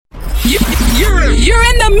You're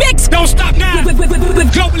in the mix. Don't stop now. With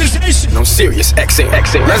Globalization on SiriusXM.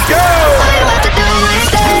 Let's go.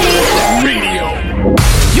 Radio.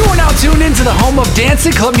 You are now tuned into the home of dance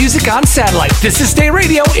and club music on satellite. This is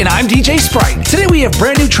STAYradio, and I'm DJ Sprite. Today we have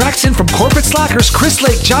brand new tracks in from Corporate Slackers, Chris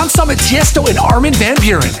Lake, John Summit, Tiesto, and Armin van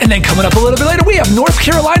Buren. And then coming up a little bit later, we have North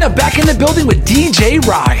Carolina back in the building with DJ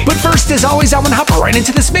Rye. But first, as always, I want to hop right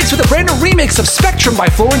into this mix with a brand new remix of Spectrum by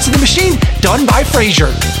Florence and the Machine, done by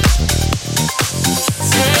Frazier.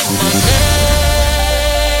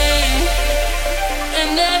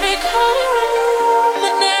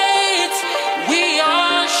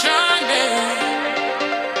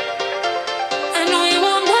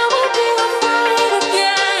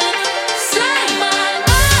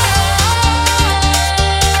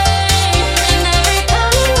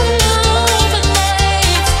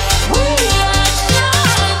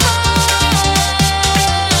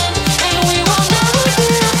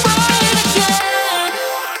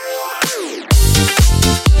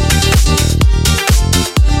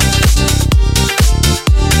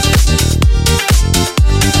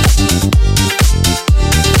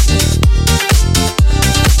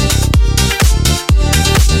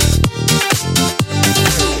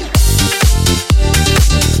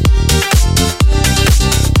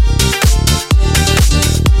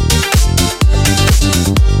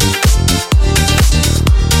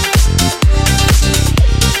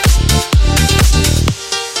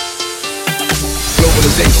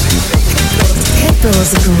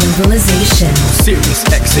 Pitbull's Globalization.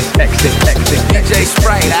 SiriusXM. DJ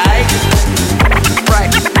Sprite, aight?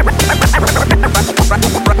 Right.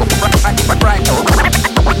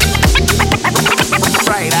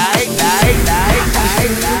 Right, aight?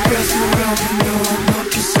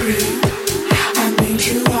 I need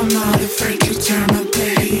you, I'm not afraid to turn my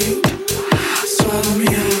babe. Swallow me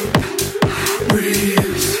up, breathe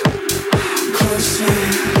closer.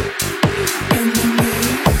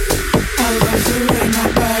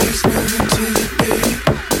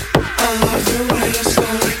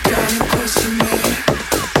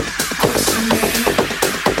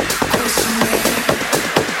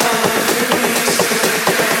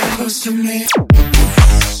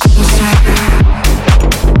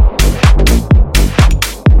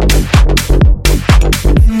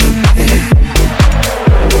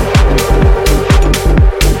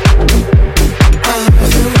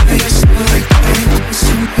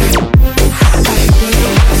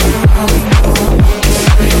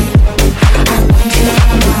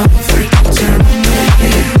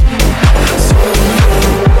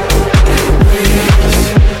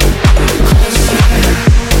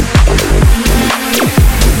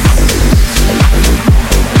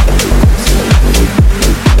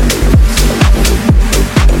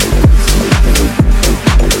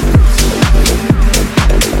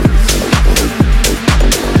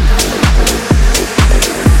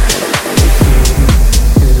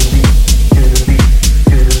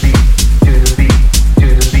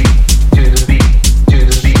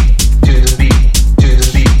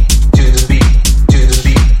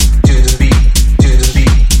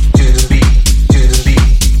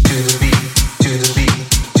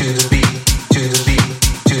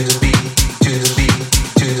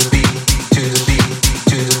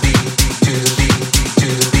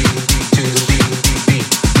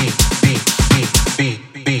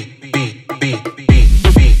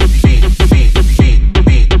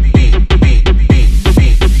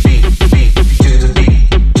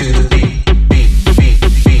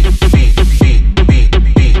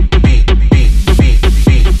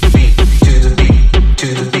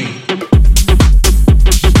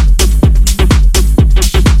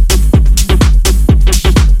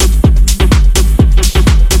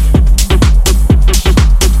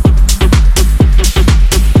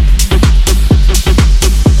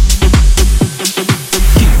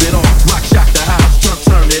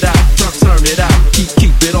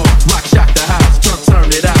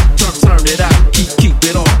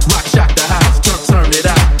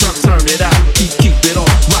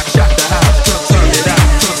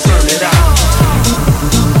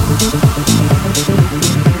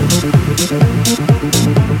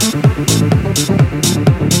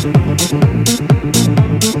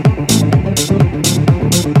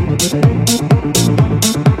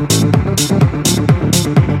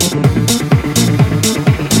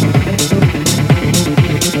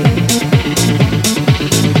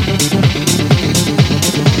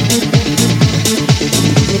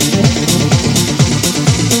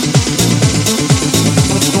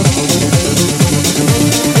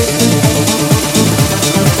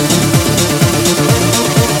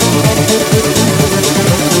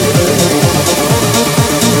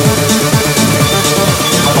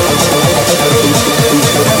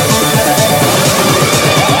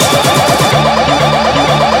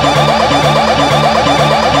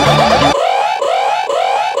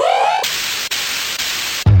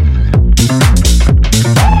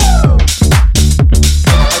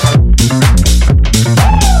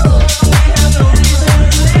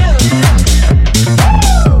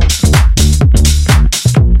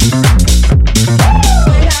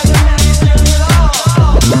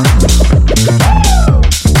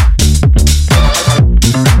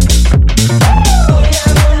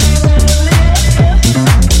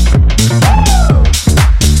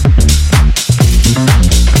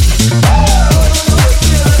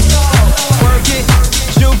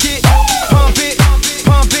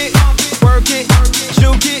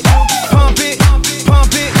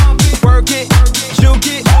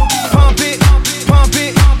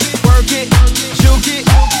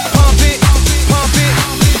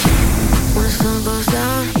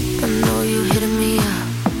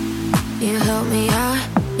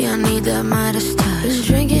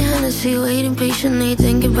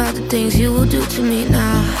 things you will do to me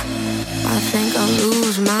now. I think I'll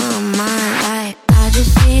lose my mind. I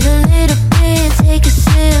just need a little bit, take a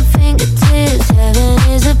sip, fingertips. Heaven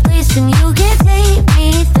is a place and you can take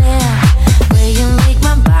me there, where you make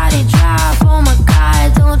my body drop. Oh my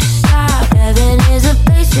God, don't you stop. Heaven is a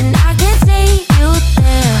place and I can take you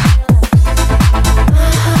there.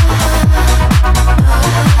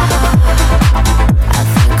 I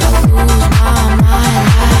think I'll lose my mind.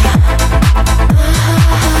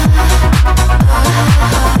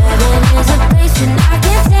 Heaven is a place and I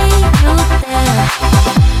can take you there.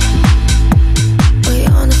 Way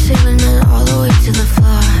on the ceiling and all the way to the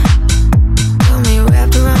floor. Got me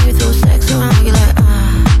wrapped around you, throw sex around you like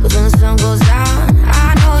Cause when the sun goes down,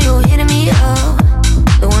 I know you're hitting me up.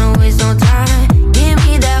 Don't wanna waste no time, give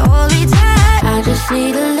me that holy time. I just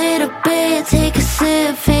need a little bit, take a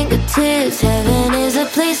sip, fingertips. Heaven is a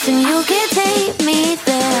place and you can take me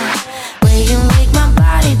there, where you make my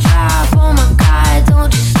body drop. Oh my God,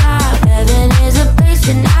 don't you stop. Heaven is a place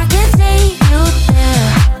and I can take you there.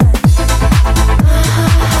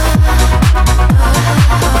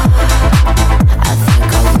 I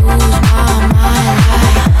think I'll lose my mind.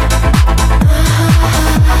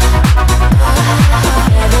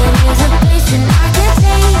 Heaven is a place and I can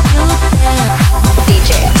take you there.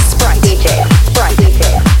 DJ Sprite, DJ Sprite, DJ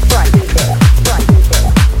Sprite, DJ Sprite, DJ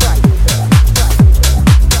Sprite.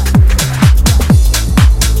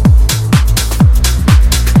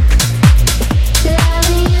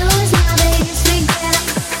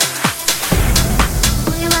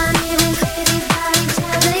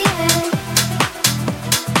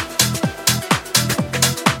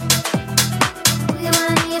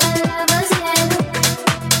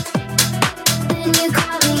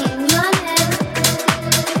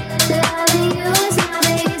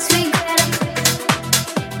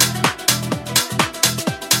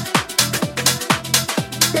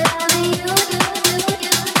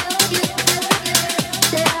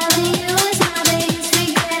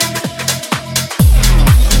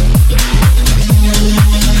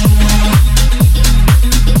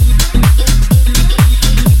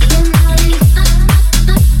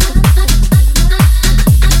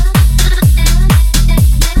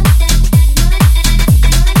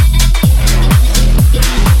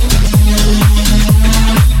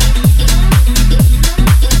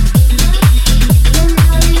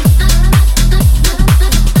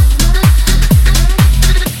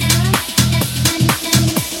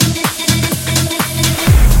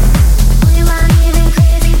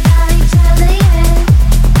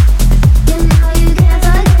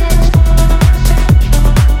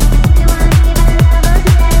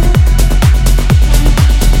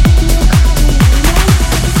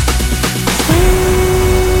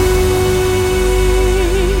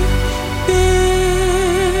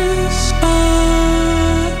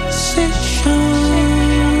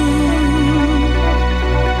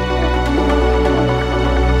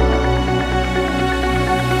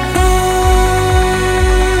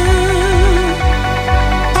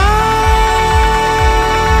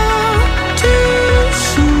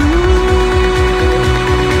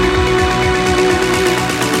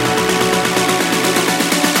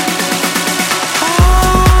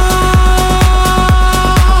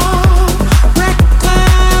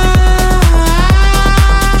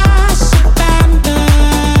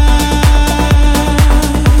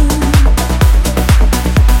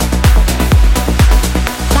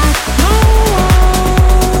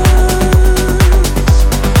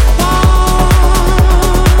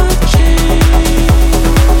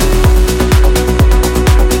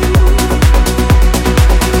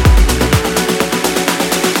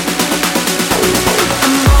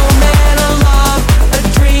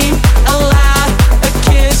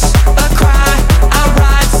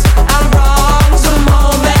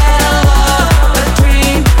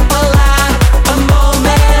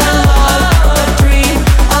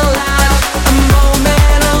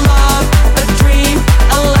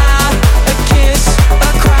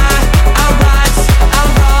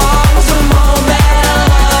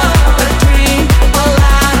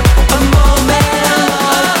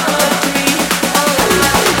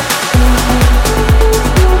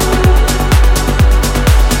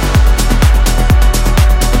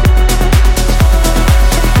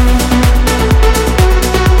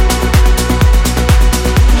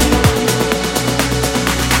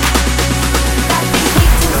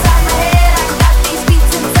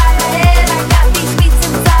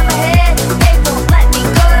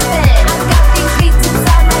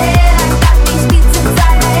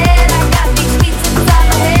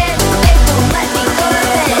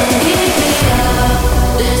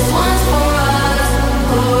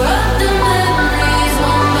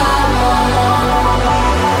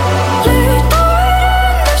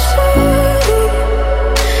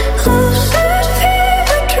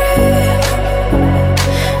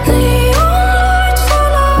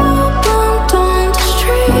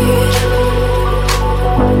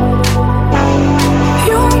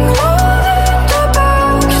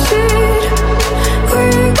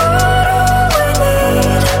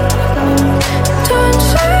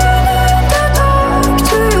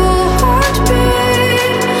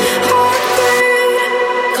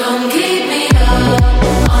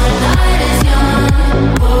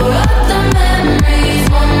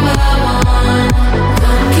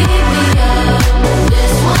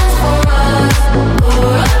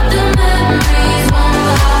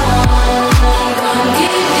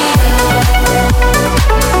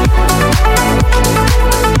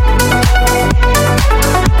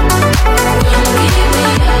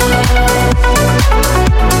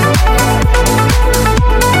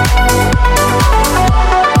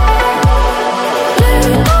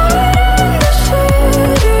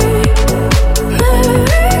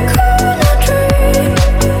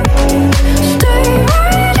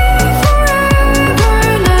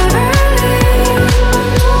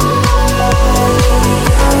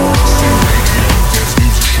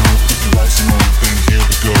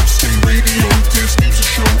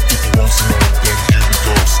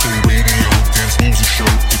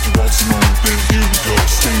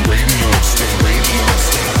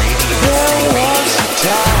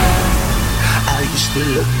 used to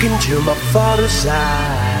look into my father's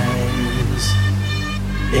eyes.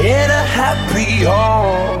 In a happy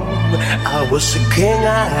home, I was a king,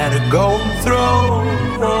 I had a golden throne.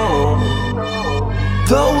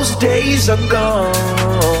 Those days are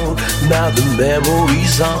gone, now the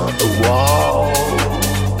memories on the wall.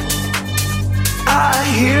 I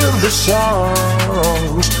hear the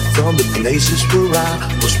songs from the places where I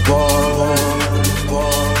was born.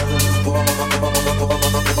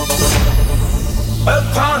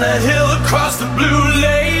 Upon a hill across the blue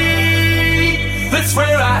lake, that's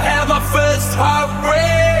where I had my first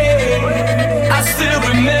heartbreak. I still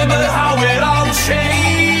remember how it all changed.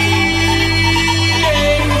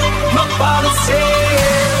 My father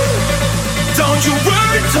said, don't you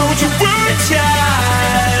worry,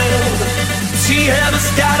 child. She has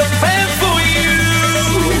got a plan for you.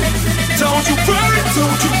 Don't you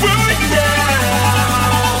worry now.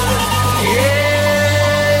 Yeah.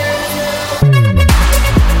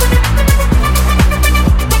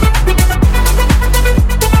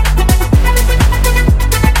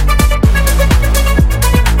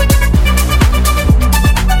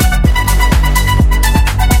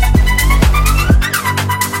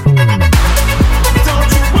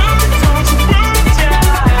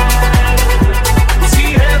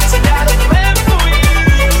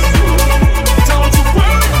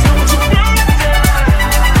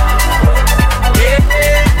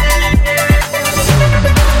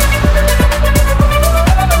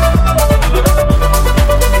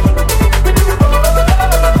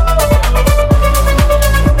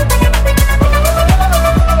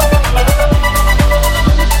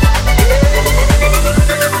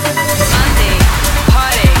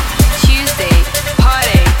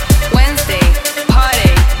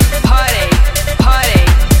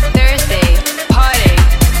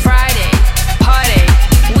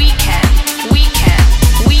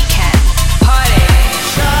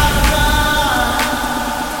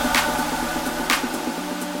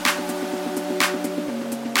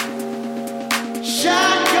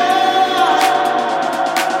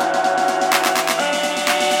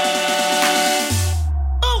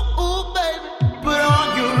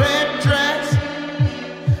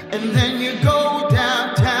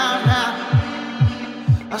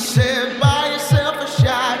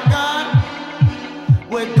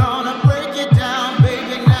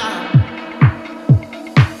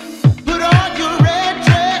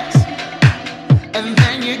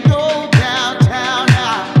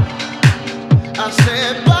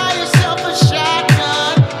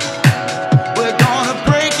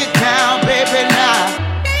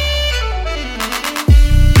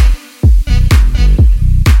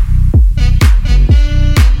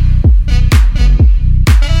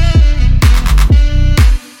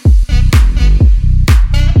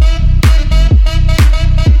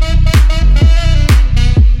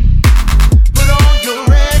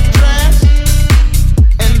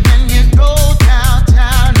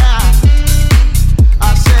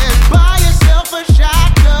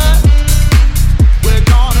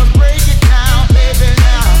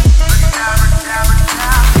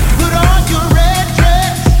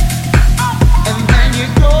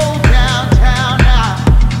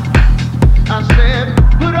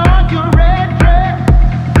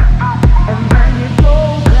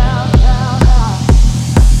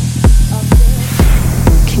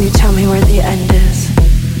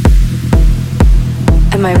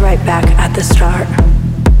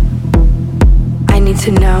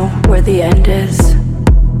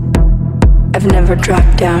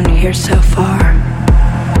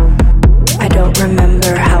 I don't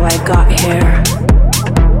remember.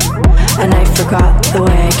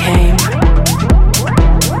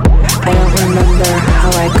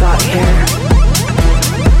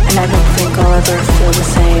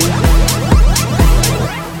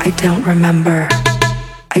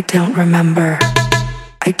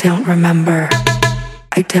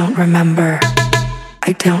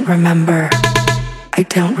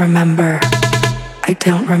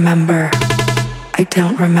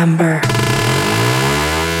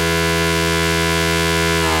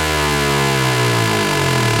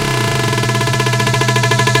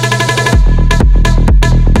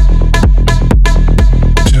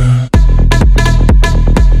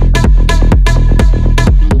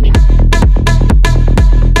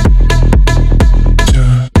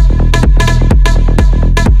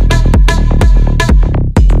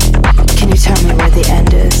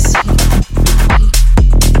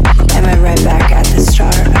 Am I right back at the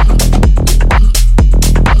start?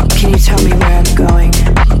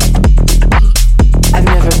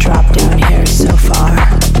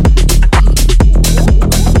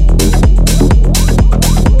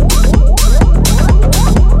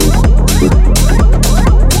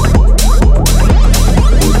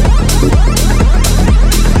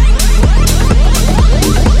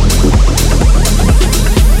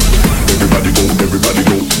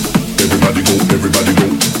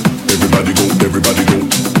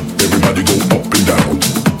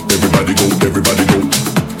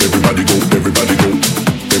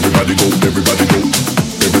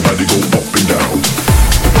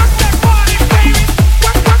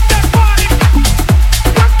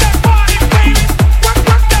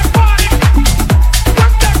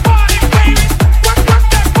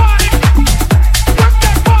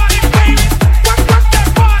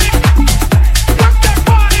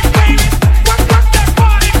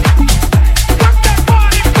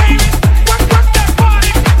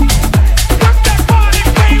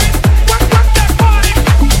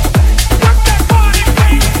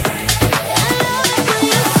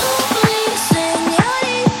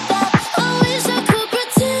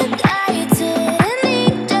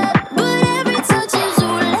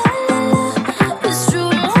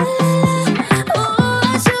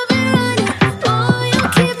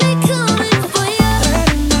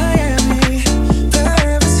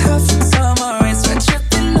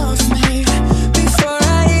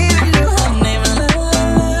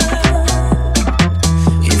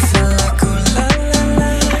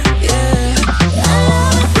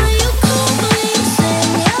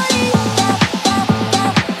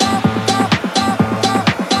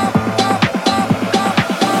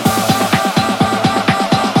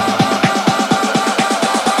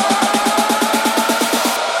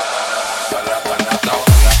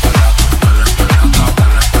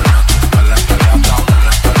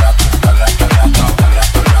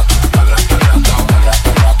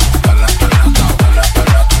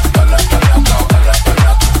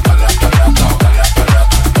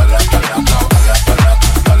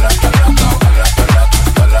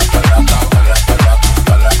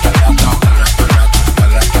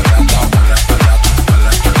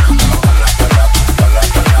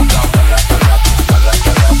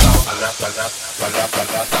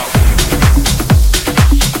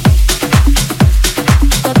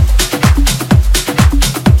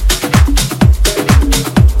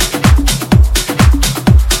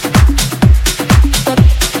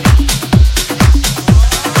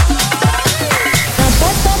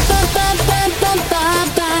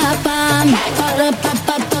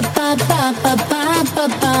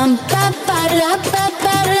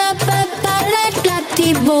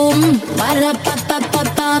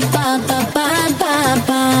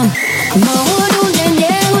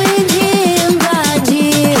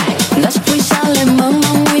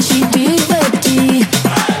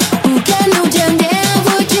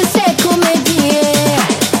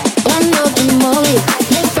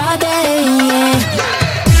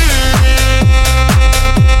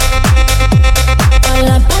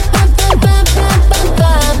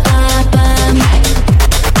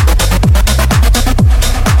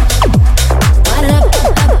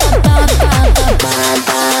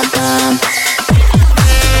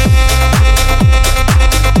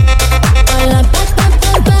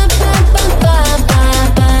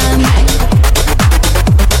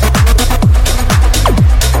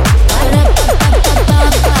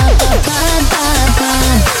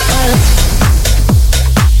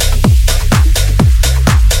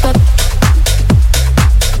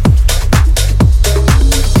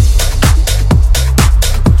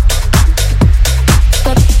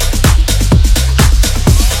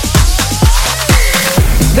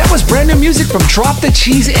 From Drop the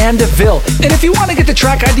Cheese and DeVille. And if you want to get the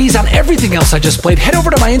track IDs on everything else I just played, head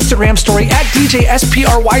over to my Instagram story at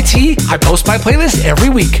DJSPRYT. I post my playlist every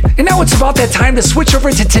week. And now it's about that time to switch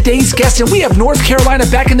over to today's guest, and we have North Carolina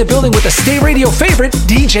back in the building with a Stay Radio favorite,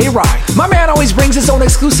 DJ Rye. My man always brings his own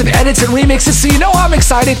exclusive edits and remixes, so you know I'm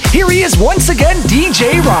excited. Here he is once again,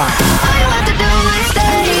 DJ Rye.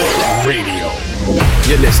 Radio.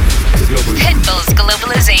 You're listening to Pitbull's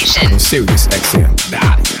Globalization on SiriusXM.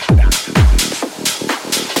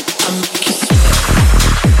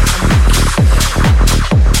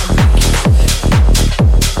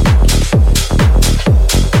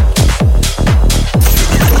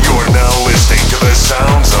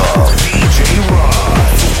 Sounds of DJ Rye.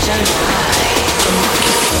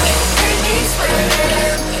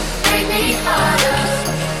 Make me harder,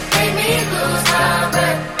 make me lose my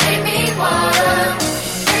breath, make me water,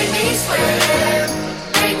 make me sweat,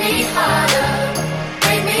 make me harder,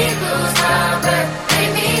 make me lose my breath,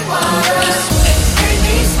 make me water, make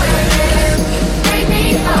me sweat, make me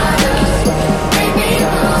harder, make me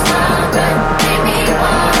lose my breath, make me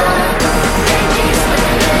water, make me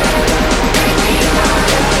sweat, make me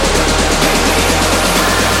harder.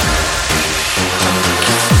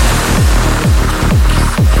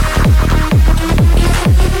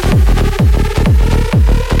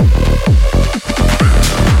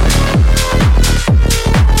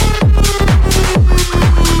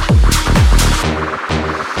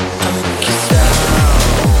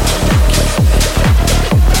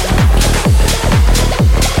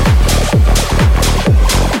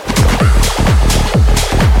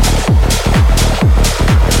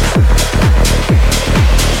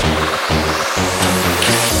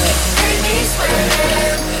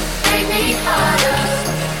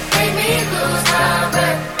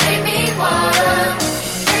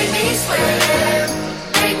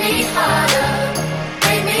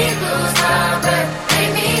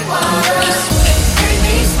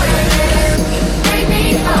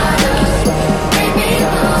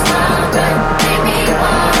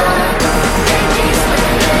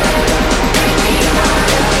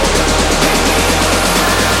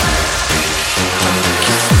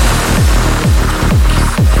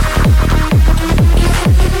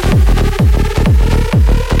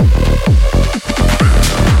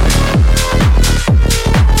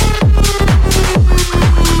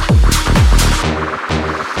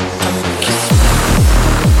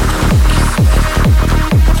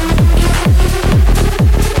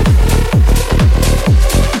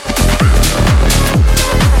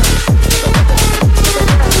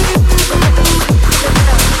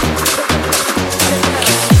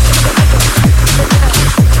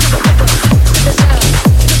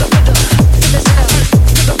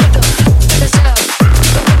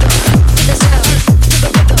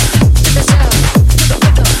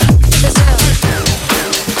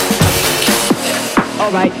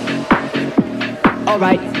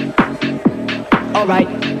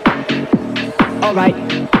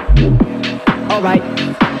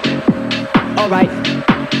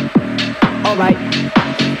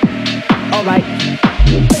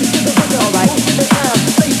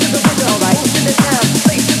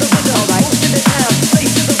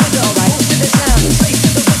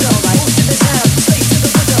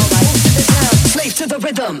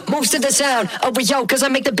 Sound. Oh, yo, cause I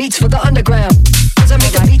make the beats for the underground. Cause I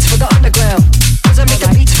make the beats for the underground. Cause I make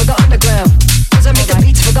the beats for the underground. Cause I make the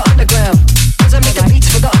beats for the underground. Cause I make the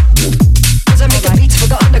beats for the Cause I make the beats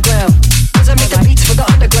for the underground. Cause I make the beats for the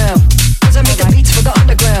underground. Cause I make the beats for the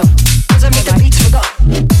underground. Cause I make the beats for the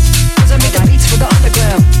Cause I make the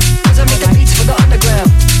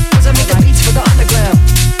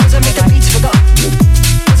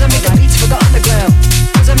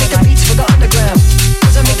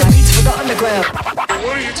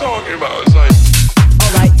What are you talking about? It's like,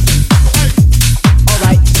 alright,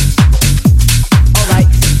 alright, alright, alright,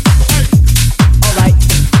 alright,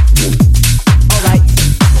 alright,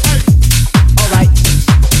 alright,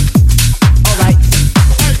 alright, alright,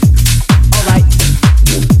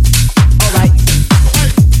 alright,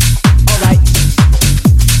 alright, alright,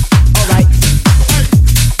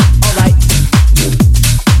 alright,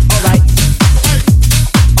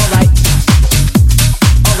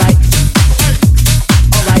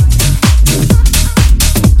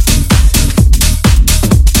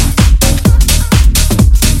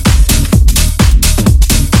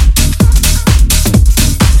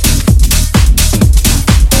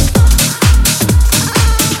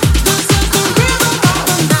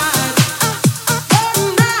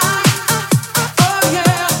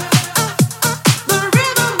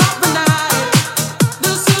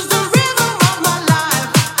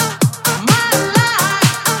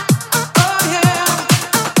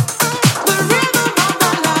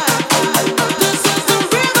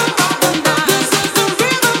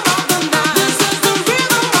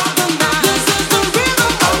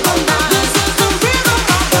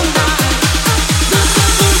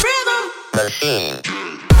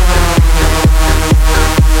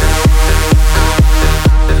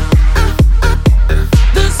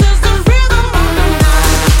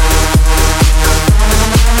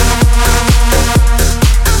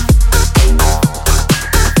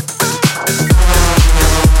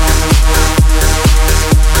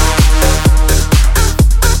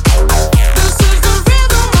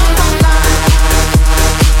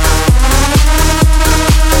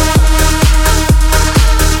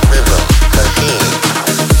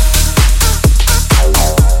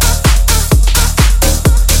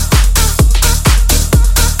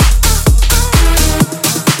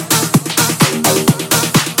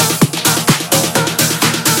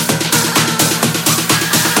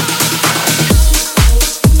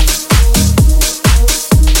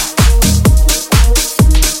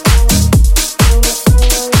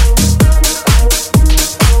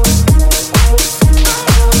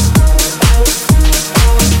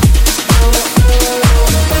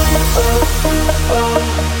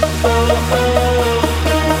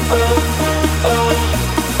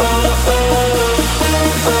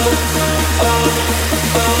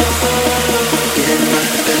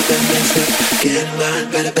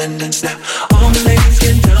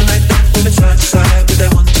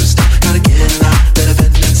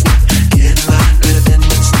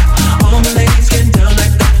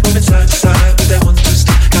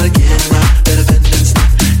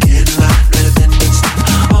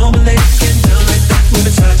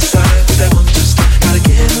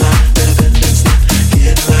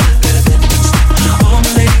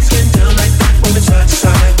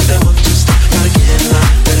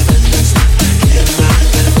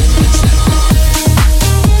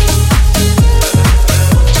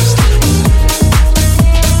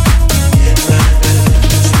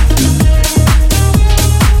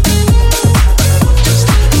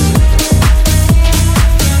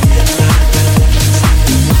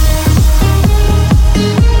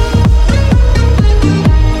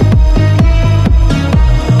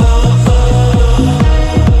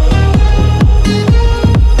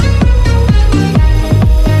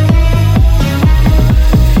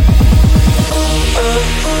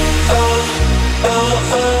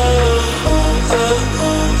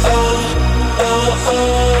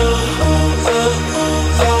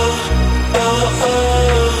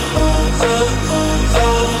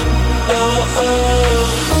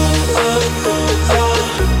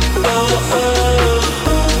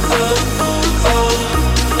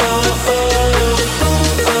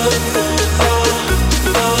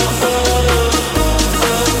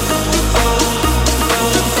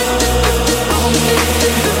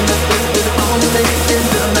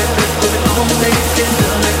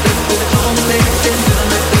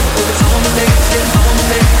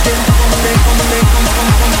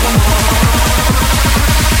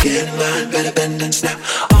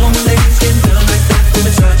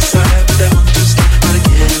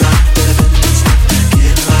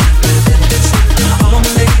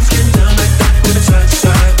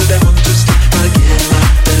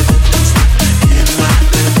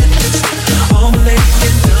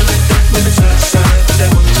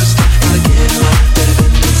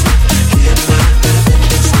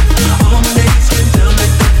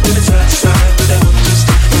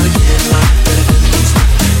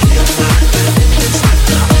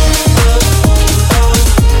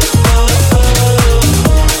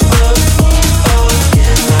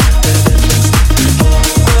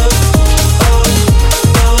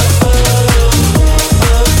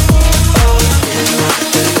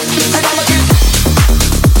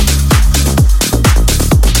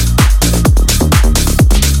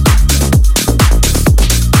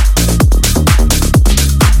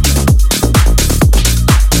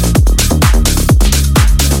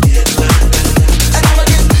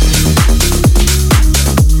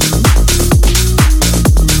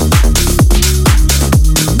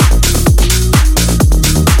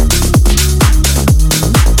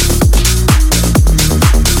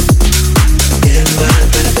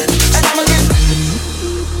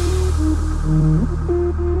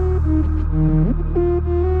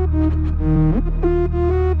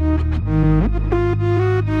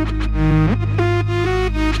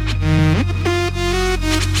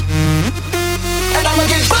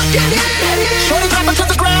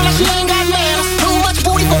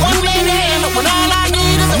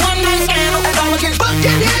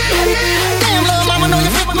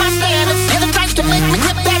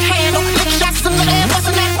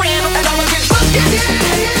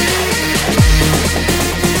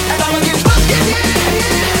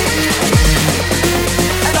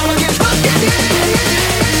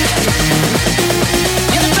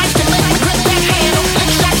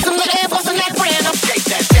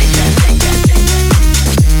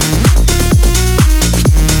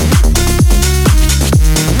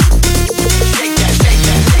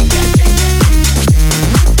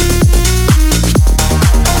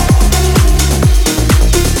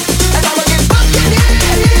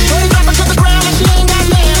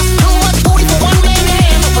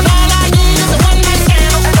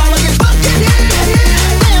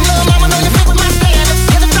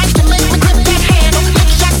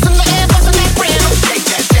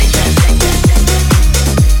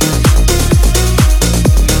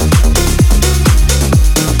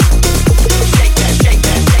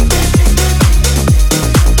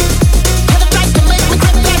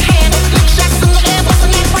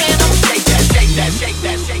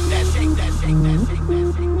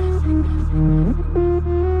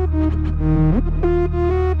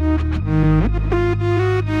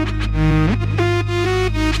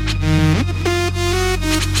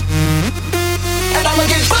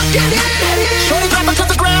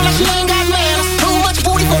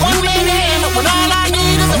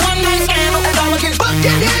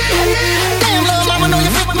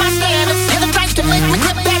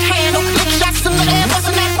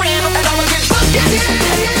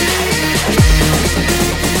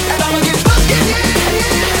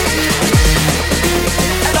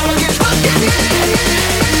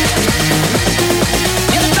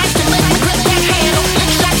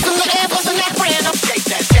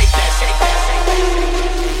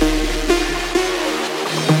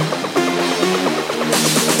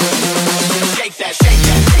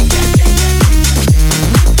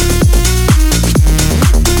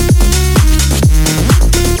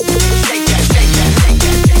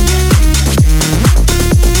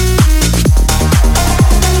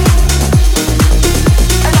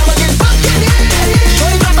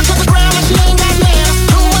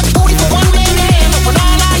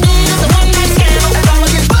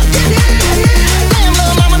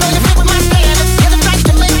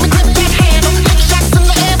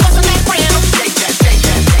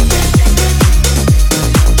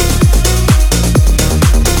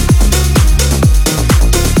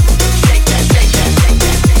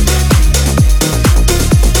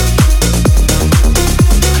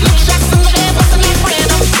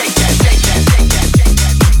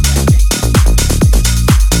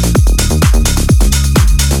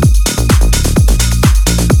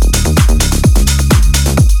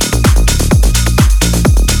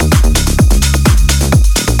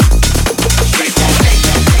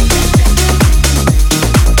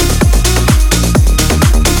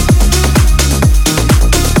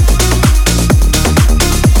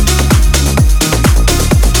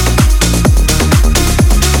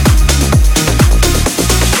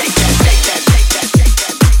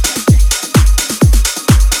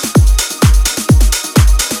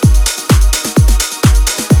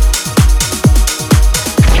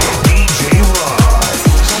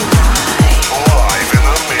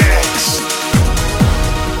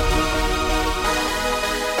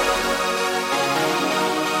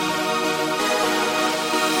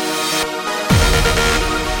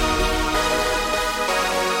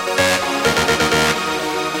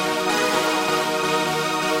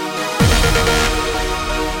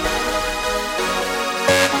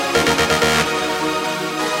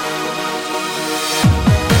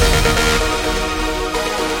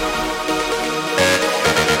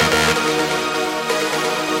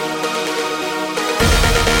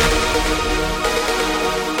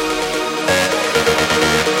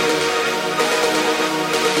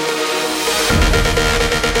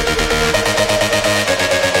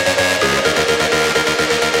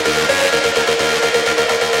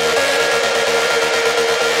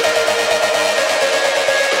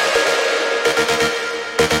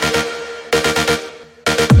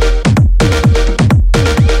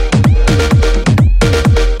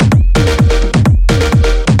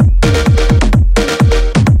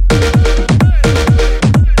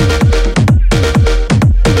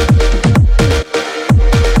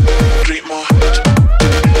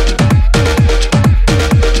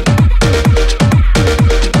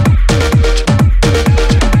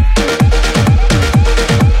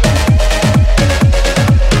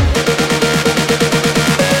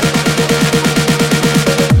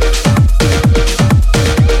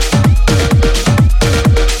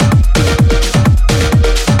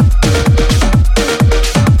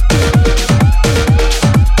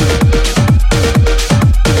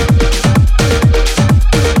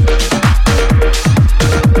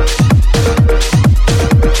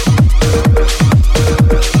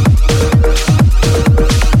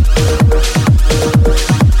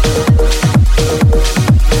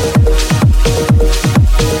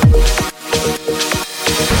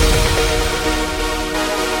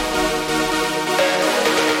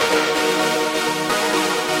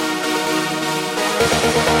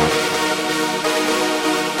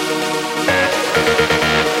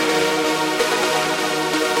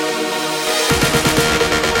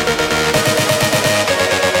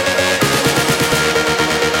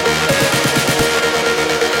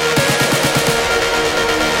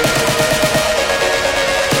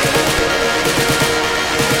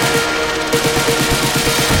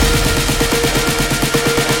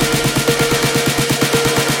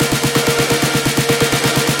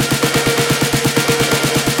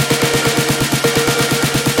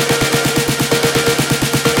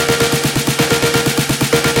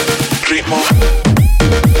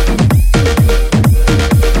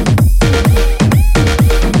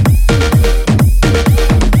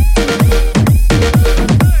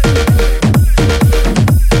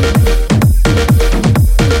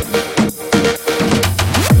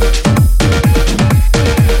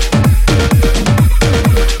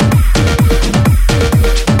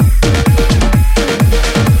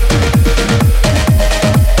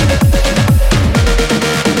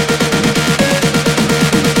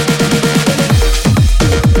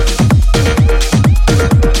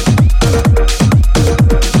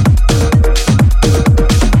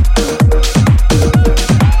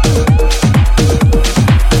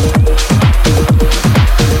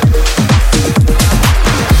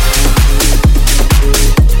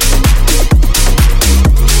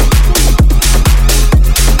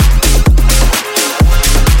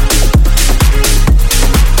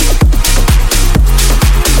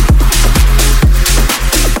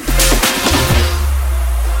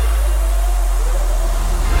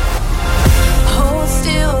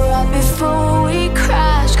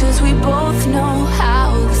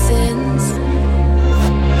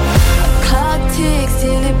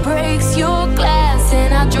 breaks your glass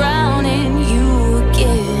and I drown in you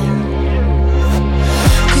again.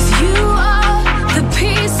 'Cause you are the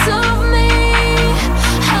piece of me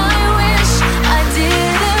I wish I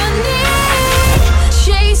didn't need.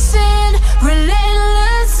 Chasing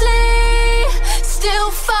relentlessly, still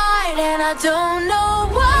fight and I don't know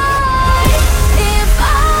why. If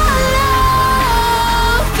our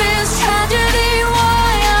love is tragedy,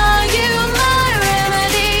 why are you my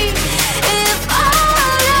remedy? If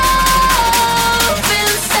our love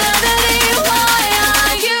is insanity, why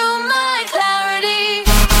are you my clarity?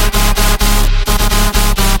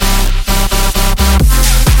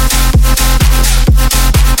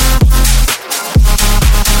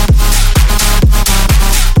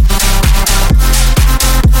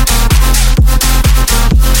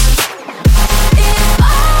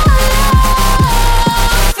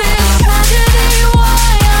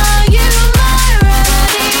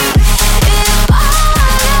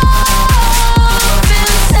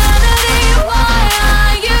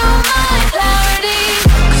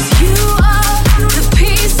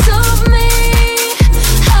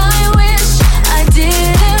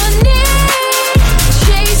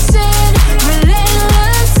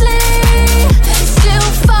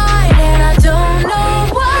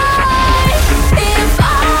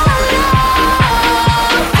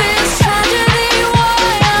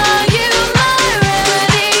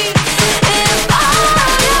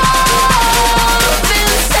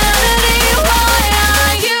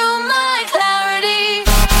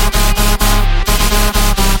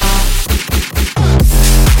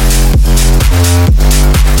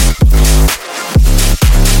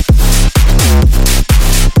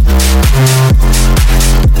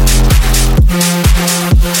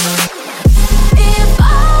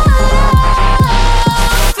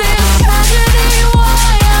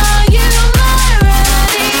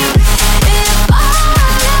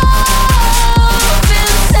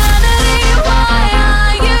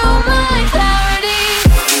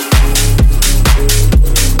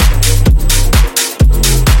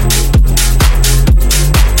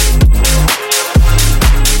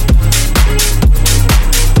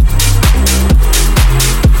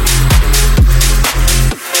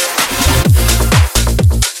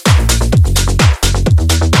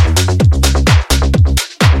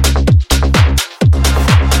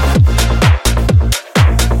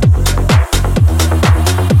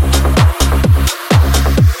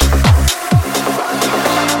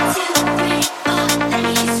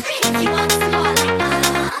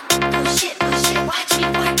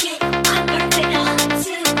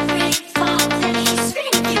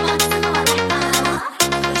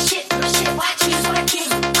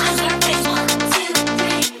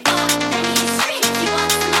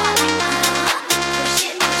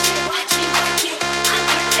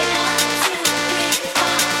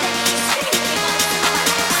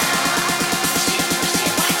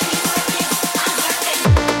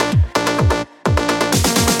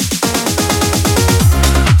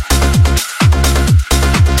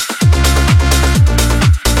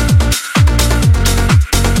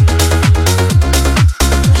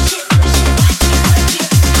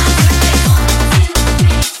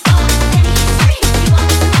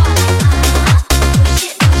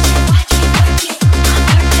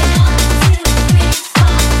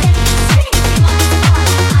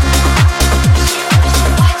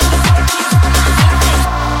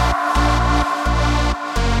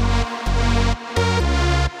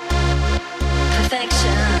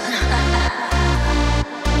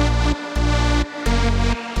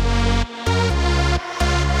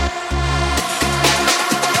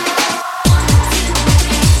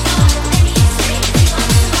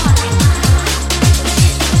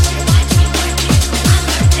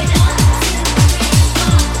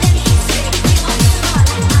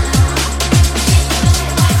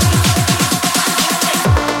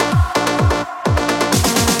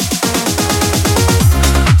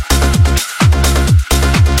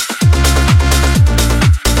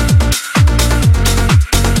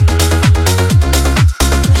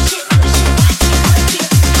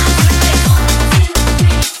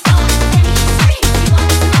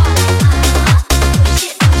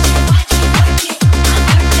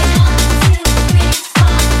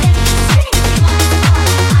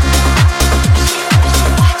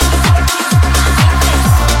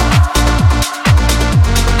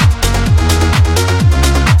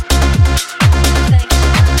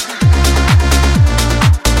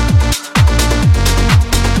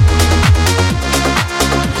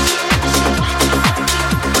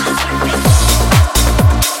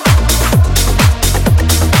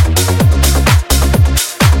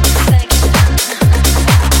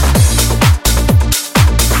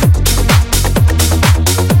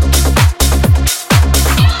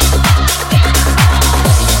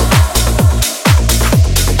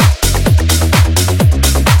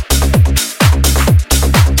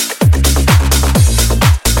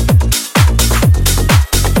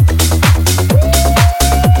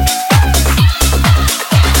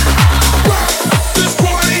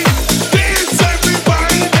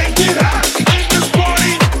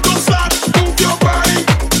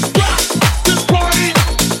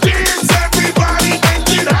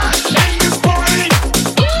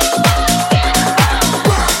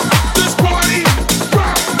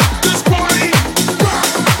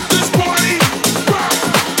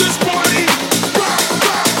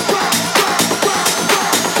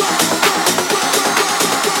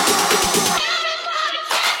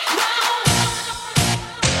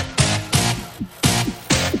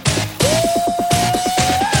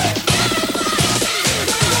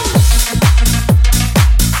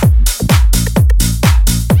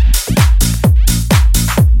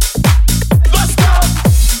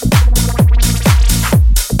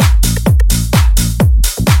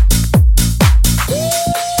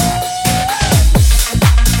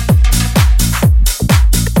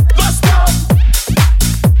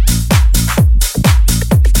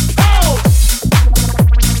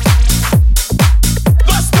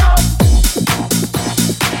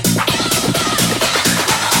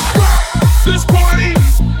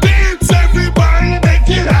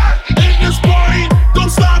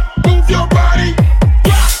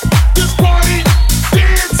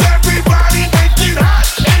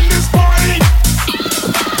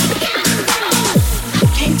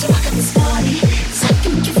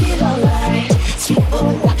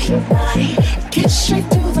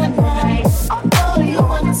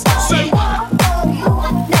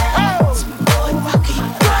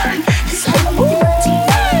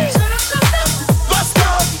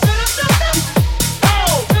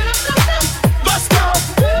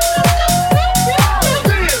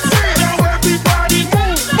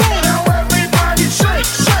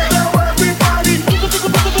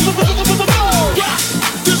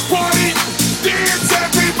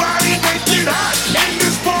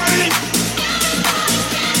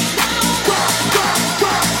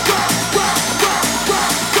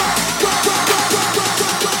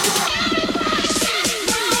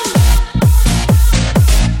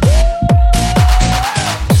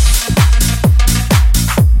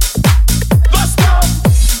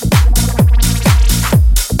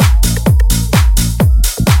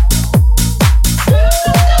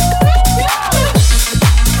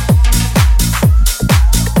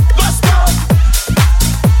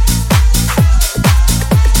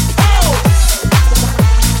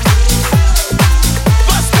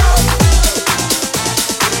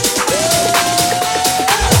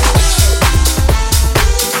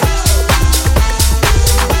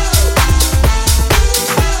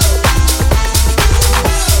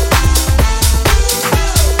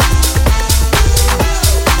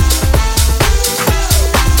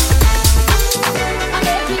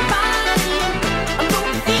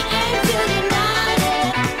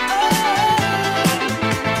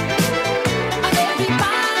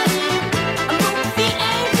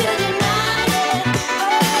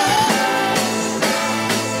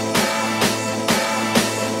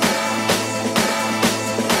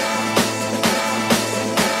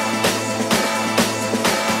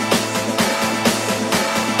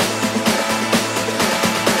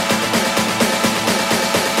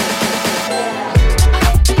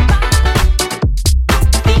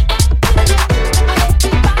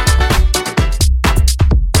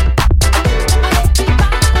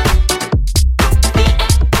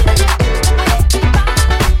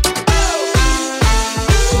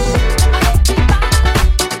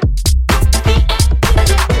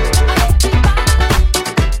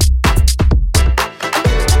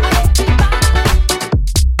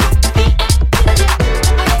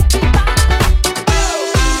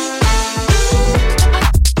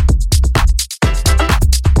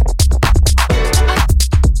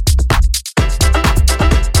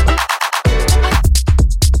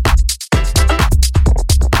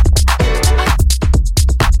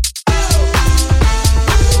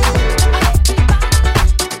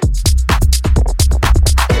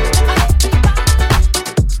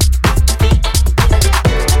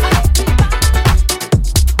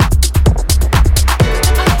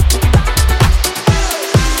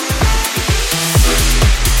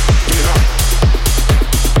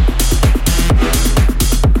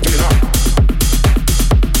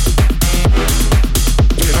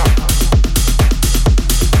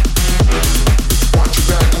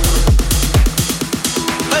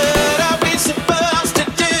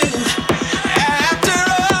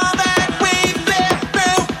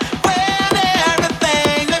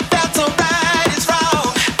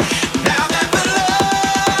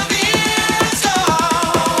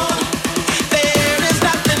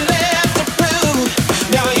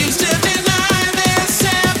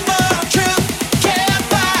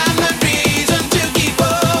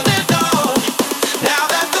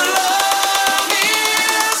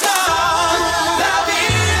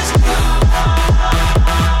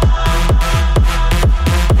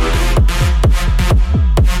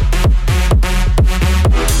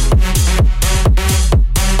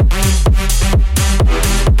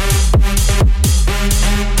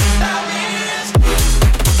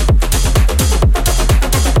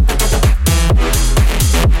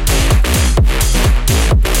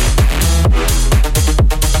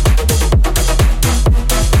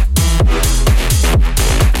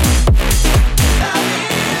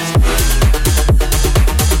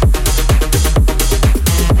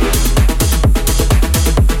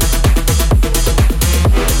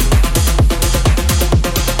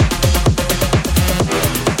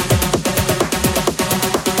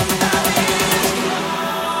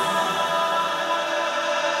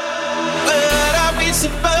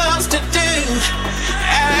 supposed to do?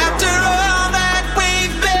 After all that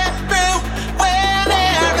we've been through, when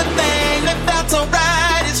everything that felt so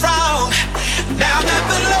right is wrong. Now that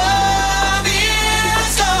the love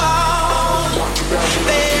is gone,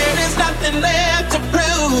 there is nothing left to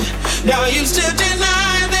prove. Now I used to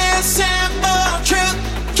deny this simple truth,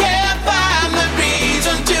 can't find the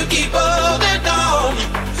reason to keep holding on.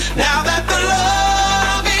 Now that the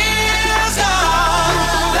love is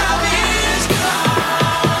gone, love is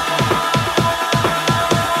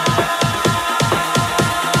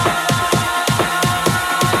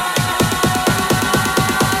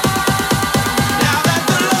now that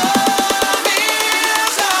the love is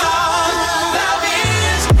gone, love is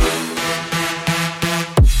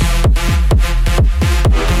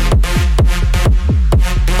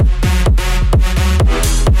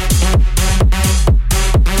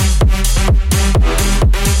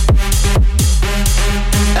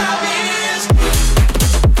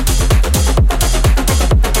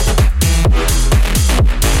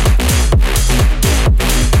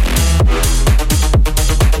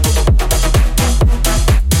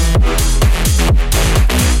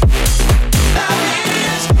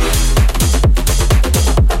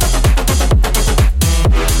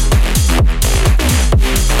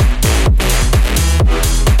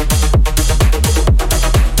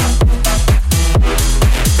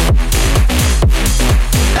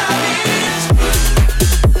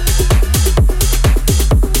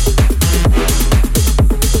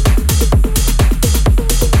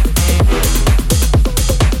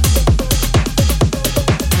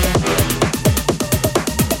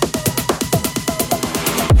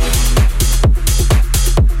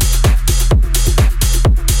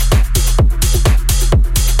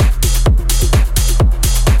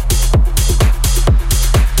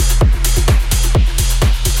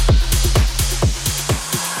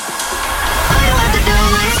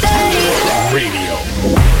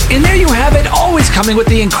coming with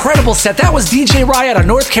the incredible set. That was DJ Rye out of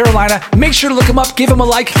North Carolina. Make sure to look him up, give him a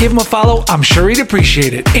like, give him a follow. I'm sure he'd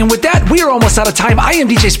appreciate it. And with that, we are almost out of time. I am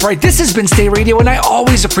DJ Sprite. This has been Stay Radio, and I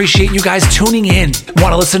always appreciate you guys tuning in.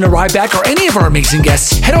 Want to listen to Ryback or any of our amazing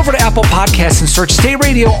guests? Head over to Apple Podcasts and search Stay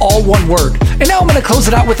Radio, all one word. And now I'm going to close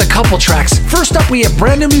it out with a couple tracks. First up, we have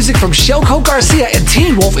brand new music from Shelco Garcia and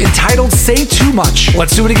Teen Wolf entitled Say Too Much.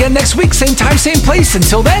 Let's do it again next week, same time, same place.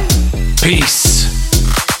 Until then, peace.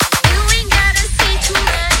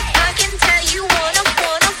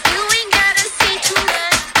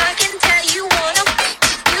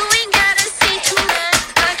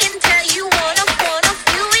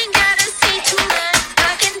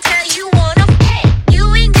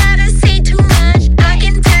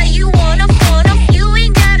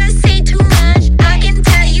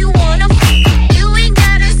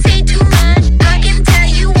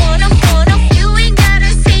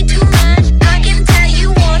 I can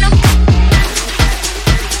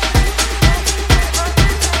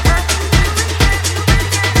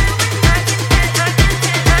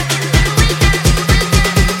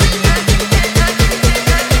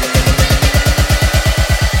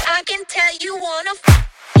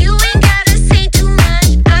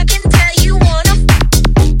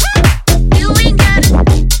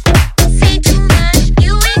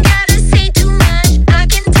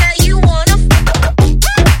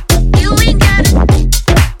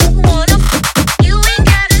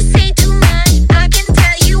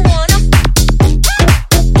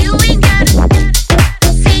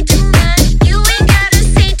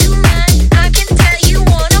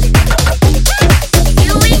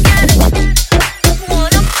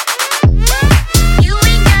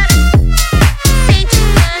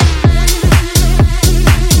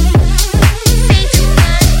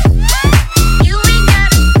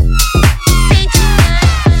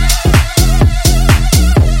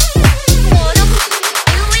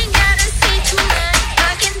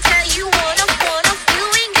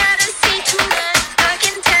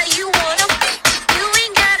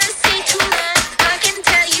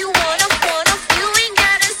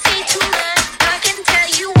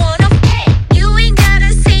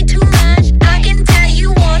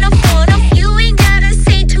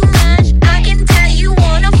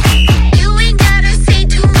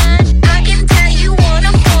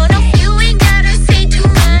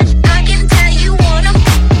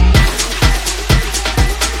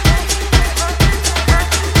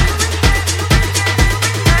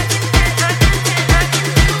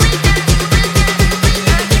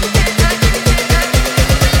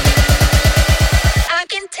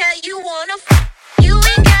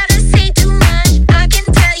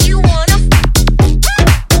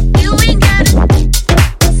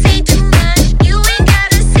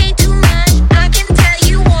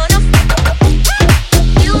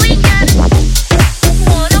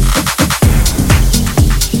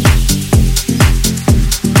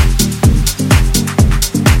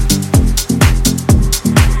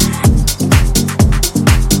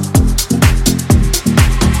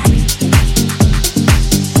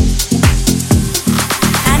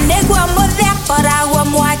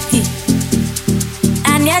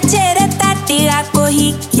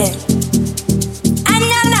hike.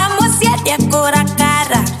 Anyana musiete kura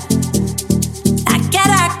kara.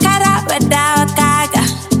 Akara kara without kaga.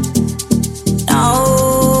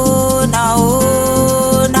 No, no,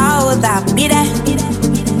 no, that be that.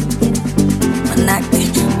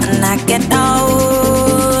 When I get no,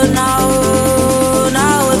 no, no,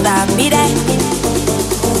 that be that.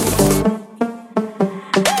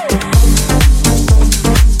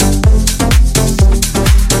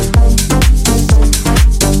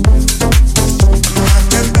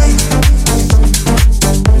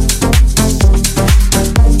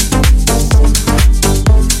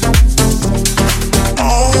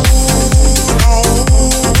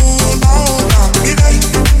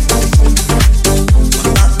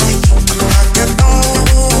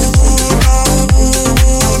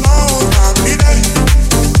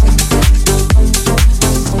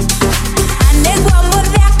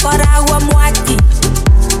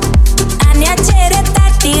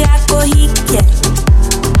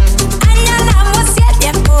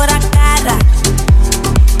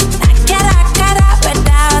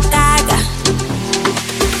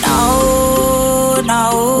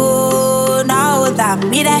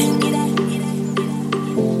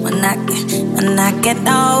 When I get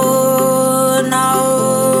no,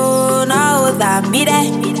 no, no, that be that.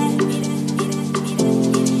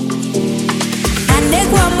 Ane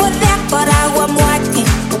guamo de akora guamo ati.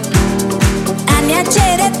 Ane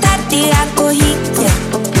achere tati ako hike.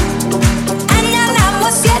 Anya la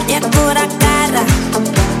musiete akora kara.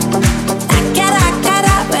 Akara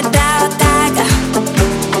kara without kaga.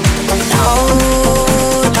 No,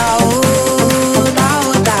 no, no,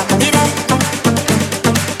 that be that.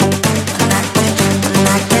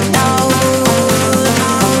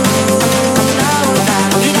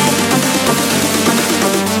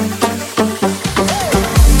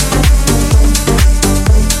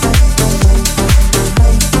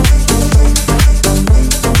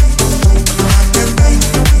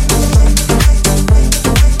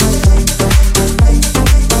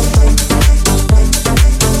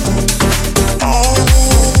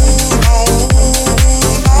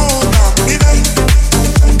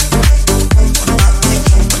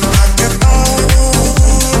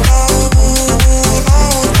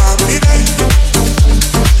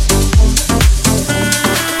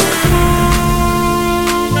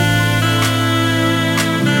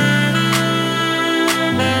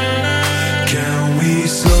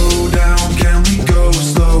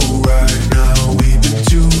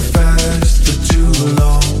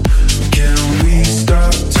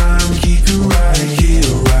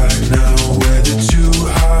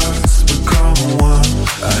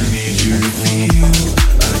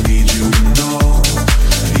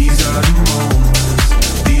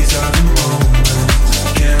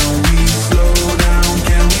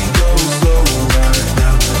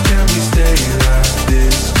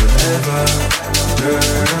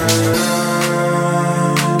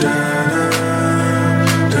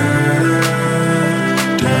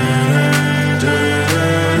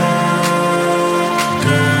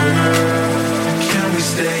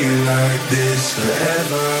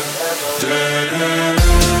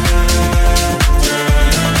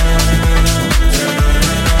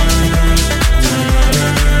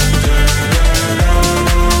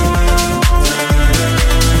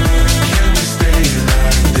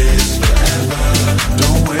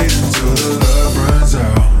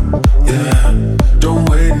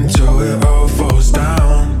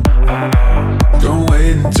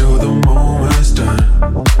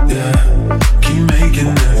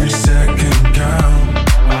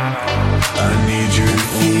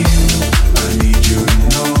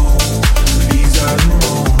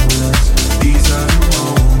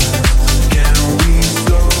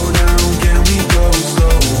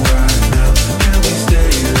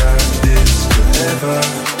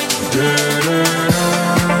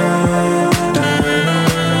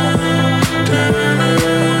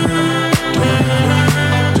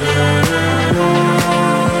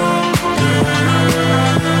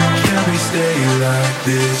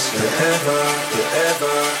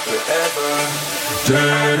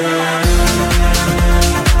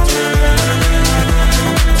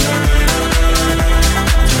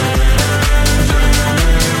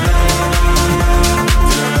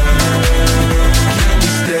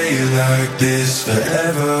 This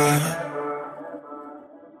forever.